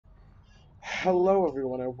Hello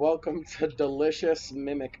everyone and welcome to Delicious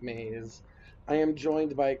Mimic Maze. I am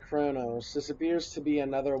joined by Chronos. This appears to be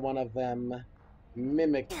another one of them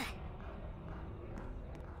mimic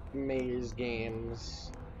maze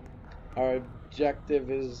games. Our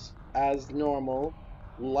objective is, as normal,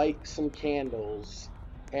 light some candles,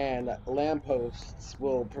 and lampposts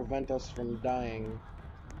will prevent us from dying.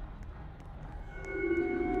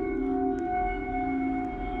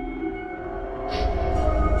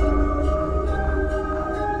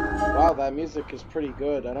 Wow, that music is pretty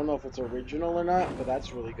good. I don't know if it's original or not, but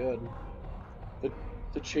that's really good.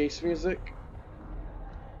 The chase music.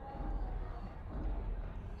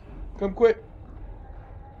 Come quick!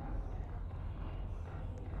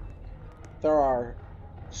 There are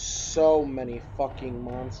so many fucking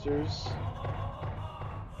monsters.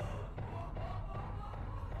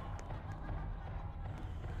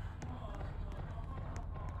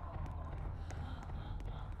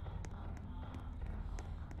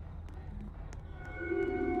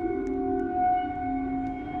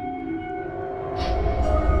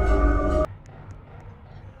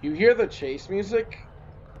 You hear the chase music?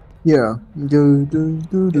 Yeah,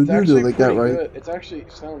 It's actually like that, pretty right? good. It actually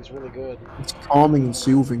sounds really good. It's calming and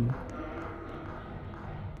soothing.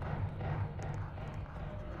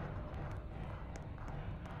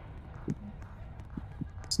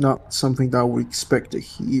 It's not something that I would expect to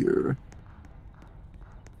hear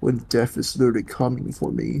when death is literally coming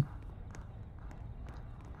for me.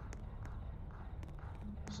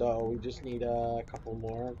 So we just need a couple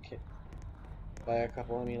more. By a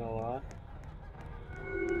couple, I mean a lot.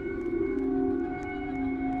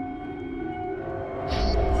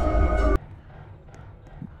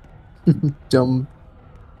 Dumb.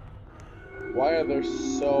 Why are there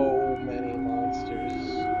so many monsters?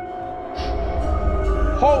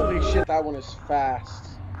 Holy shit, that one is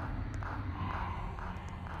fast.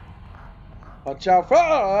 Watch out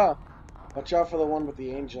for Watch out for the one with the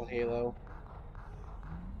angel halo.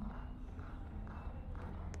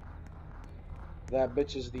 That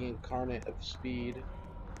bitch is the incarnate of speed.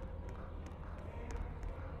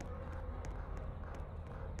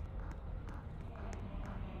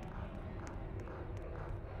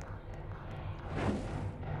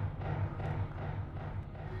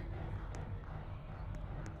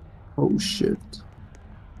 Oh shit.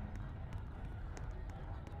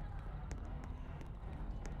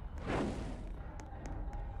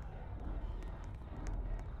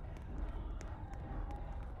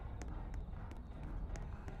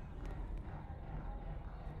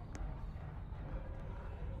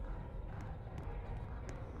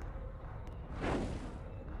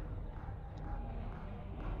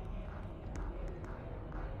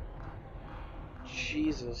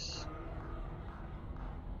 Jesus.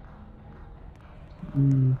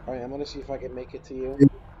 Mm. Alright, I'm gonna see if I can make it to you.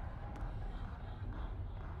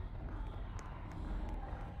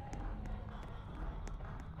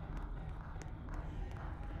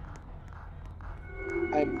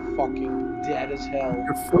 I'm fucking dead as hell.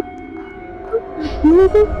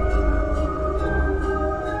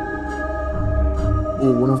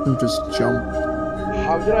 Oh, one of them just jumped.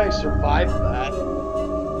 How did I survive that?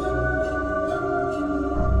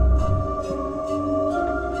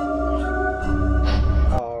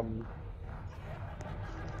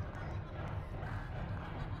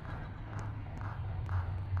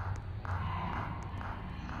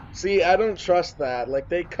 See, I don't trust that. Like,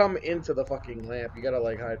 they come into the fucking lamp. You gotta,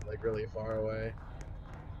 like, hide, like, really far away.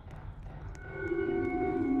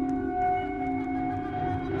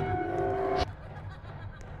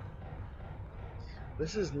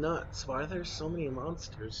 This is nuts. Why are there so many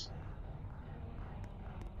monsters?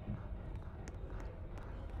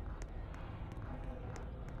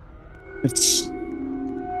 It's...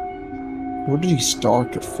 What are these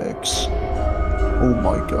dark effects? Oh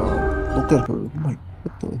my god. Look at her. Oh my...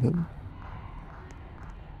 What the hell?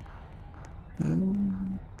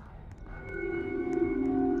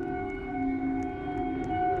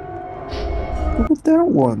 Look at that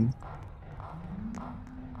one.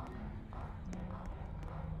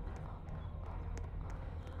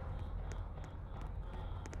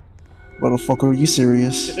 Motherfucker, are you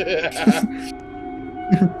serious?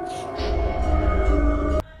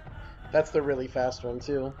 That's the really fast one,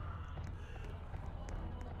 too.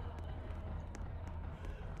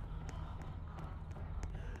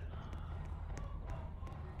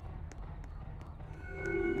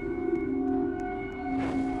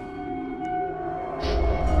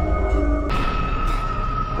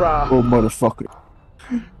 Bruh. Oh, motherfucker.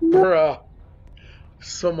 Bruh.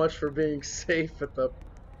 So much for being safe at the...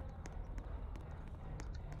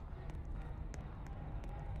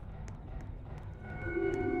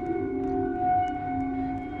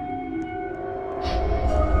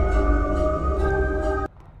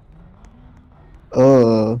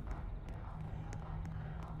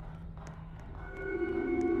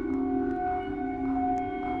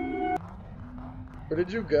 Where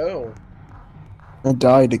did you go? I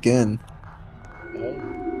died again. Oh.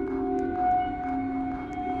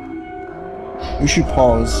 You should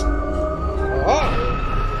pause. Oh!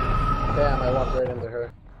 Damn, I walked right into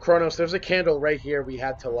her. Chronos, there's a candle right here we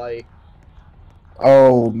had to light.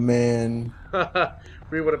 Oh man.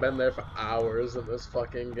 We would have been there for hours in this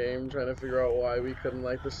fucking game trying to figure out why we couldn't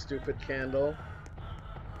light the stupid candle.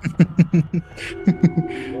 Oh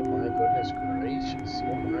my goodness gracious.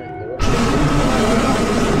 Oh my lord.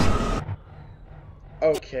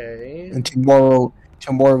 Okay. And tomorrow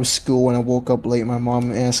was school when I woke up late, my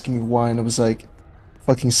mom asking me why, and I was like,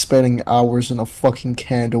 fucking spending hours in a fucking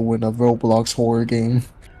candle in a Roblox horror game.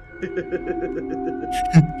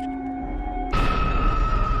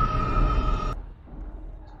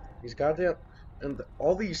 These goddamn and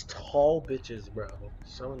all these tall bitches, bro.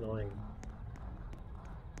 So annoying.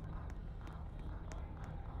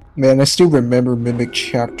 Man, I still remember Mimic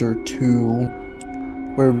Chapter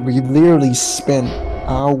 2, where we literally spent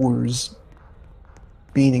hours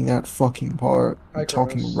beating that fucking part Hi, and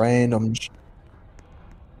talking Chronos. random.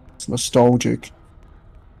 It's nostalgic.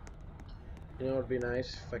 You know what would be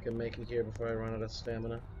nice if I could make it here before I run out of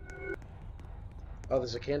stamina? Oh,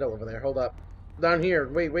 there's a candle over there. Hold up. Down here.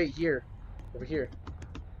 Wait, here. Over here.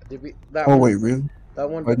 Did we that Oh one wait, really? that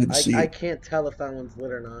one I didn't see I it. can't tell if that one's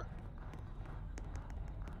lit or not.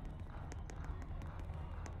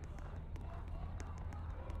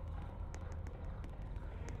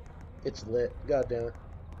 It's lit. God damn it.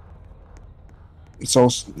 It's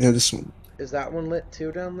also, yeah, this one. Is that one lit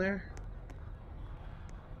too down there?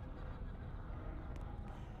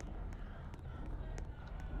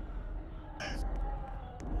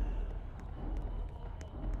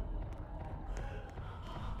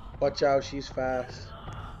 Watch out, she's fast.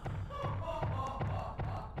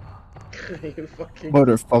 You fucking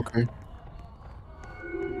Motherfucker.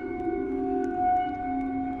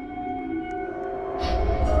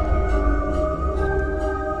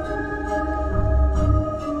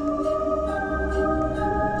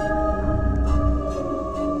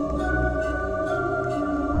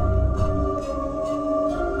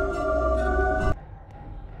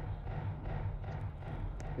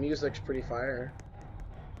 music's pretty fire.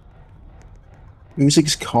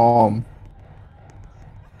 Music's calm.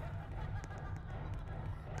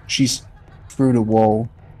 She's through the wall.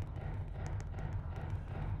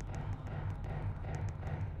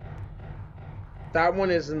 That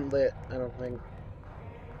one isn't lit, I don't think.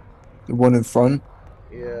 The one in front?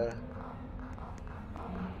 Yeah.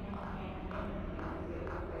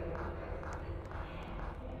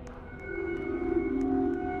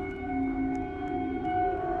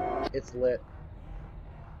 It's lit.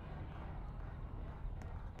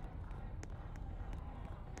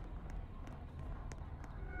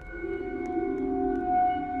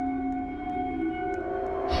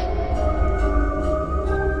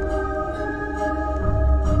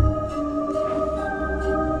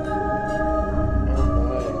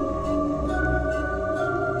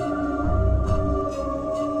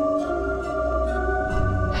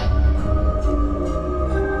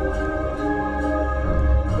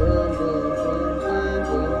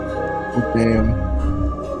 Oh, damn.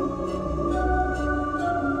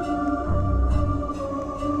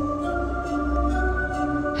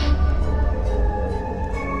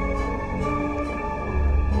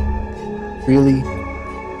 Really?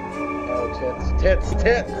 Oh, tits.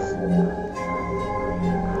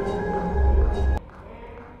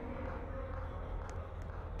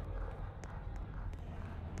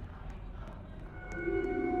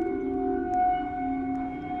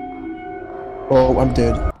 Oh, I'm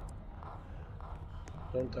dead.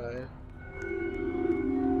 Don't die.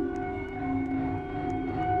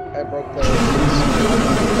 I broke the...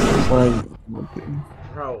 Why? Okay.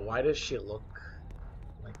 Bro, why does she look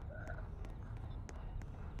like that?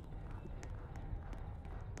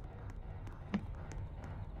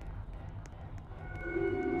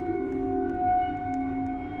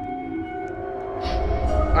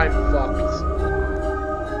 I'm fucked.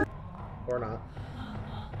 Or not.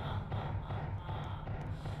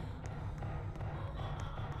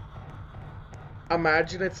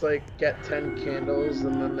 Imagine it's like, get 10 candles,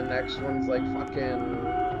 and then the next one's like fucking...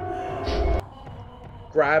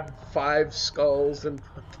 grab 5 skulls and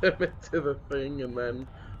put them into the thing, and then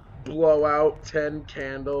blow out 10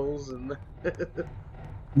 candles, and...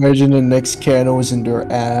 Imagine the next candle is in their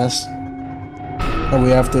ass, and we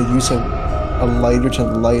have to use a lighter to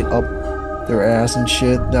light up their ass and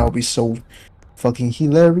shit. That would be so fucking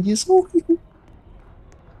hilarious.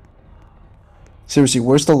 Seriously,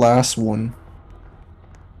 where's the last one?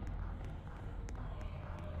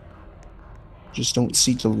 Just don't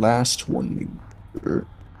see the last one. Er,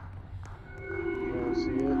 You wanna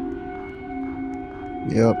see it?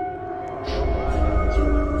 Yep. Oh my, not this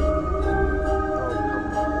one. Oh,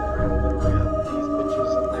 come on. I literally have these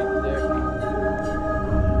bitches in my dick.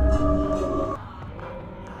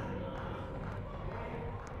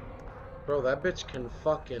 Bro, that bitch can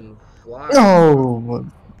fucking fly, Oh, what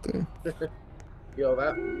the? bro. Yo,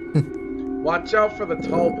 that. Watch out for the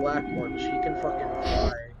tall black one. She can fucking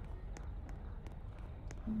fly.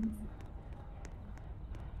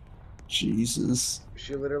 Jesus.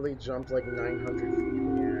 She literally jumped like 900 feet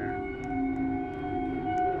in the air.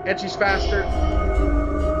 And she's faster.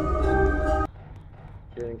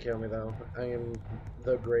 She didn't kill me though. I am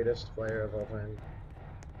the greatest player of all time.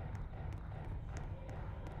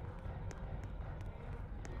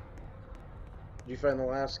 Did you find the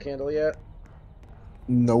last candle yet?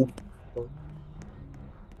 Nope. Oh.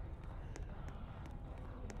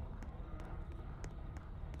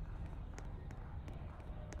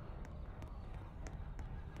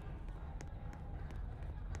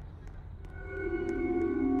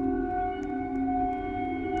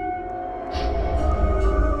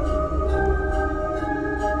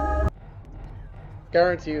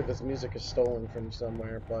 Guarantee you this music is stolen from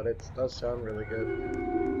somewhere, but it does sound really good.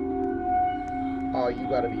 Oh, you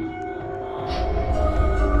gotta be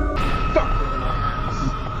fucking ass.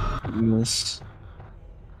 Yes.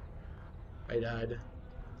 I died.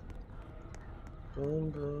 Boom,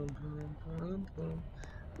 boom, boom, boom, boom.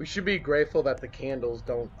 We should be grateful that the candles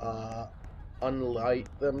don't unlight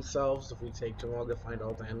themselves if we take too long to find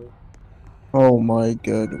all 10. Oh my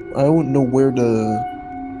god. I don't know where the.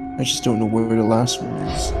 I just don't know where the last one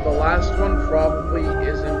is. The last one probably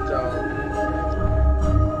isn't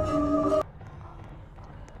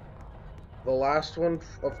the last one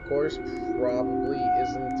of course probably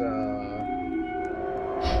isn't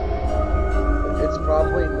it's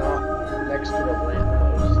probably not next to a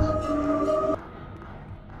lamppost.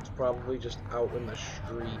 It's probably just out in the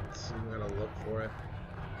streets. I'm gonna look for it.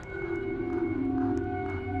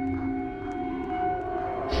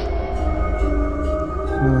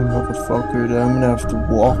 Oh, motherfucker, I'm gonna have to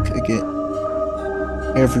walk again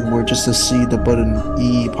everywhere just to see the button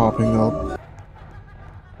E popping up.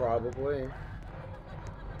 Probably.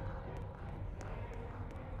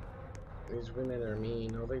 These women are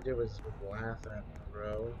mean. All they do is laugh at me,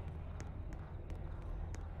 bro.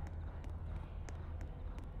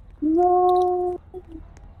 No.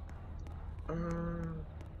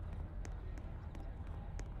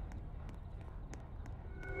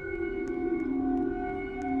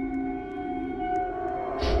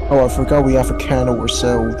 Oh, I forgot we have a candle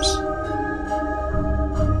ourselves.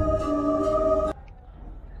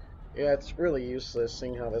 Yeah, it's really useless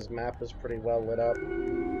seeing how this map is pretty well lit up.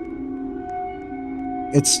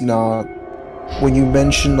 It's not. When you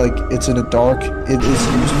mention, like, it's in the dark, it is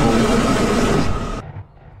useful.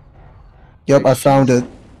 Yep, I found it.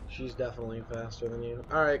 She's definitely faster than you.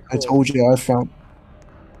 Alright, I cool. told you I found.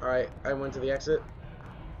 Alright, I went to the exit.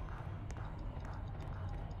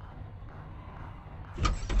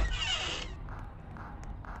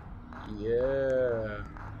 Yeah.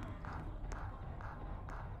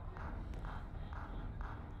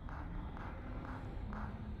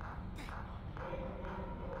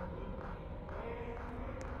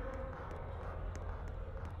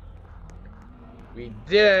 We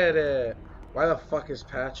did it! Why the fuck is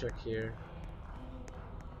Patrick here?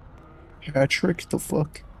 Patrick, the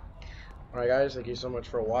fuck? Alright guys, thank you so much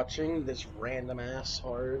for watching this random ass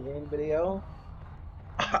horror game video.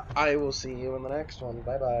 I will see you in the next one.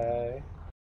 Bye bye.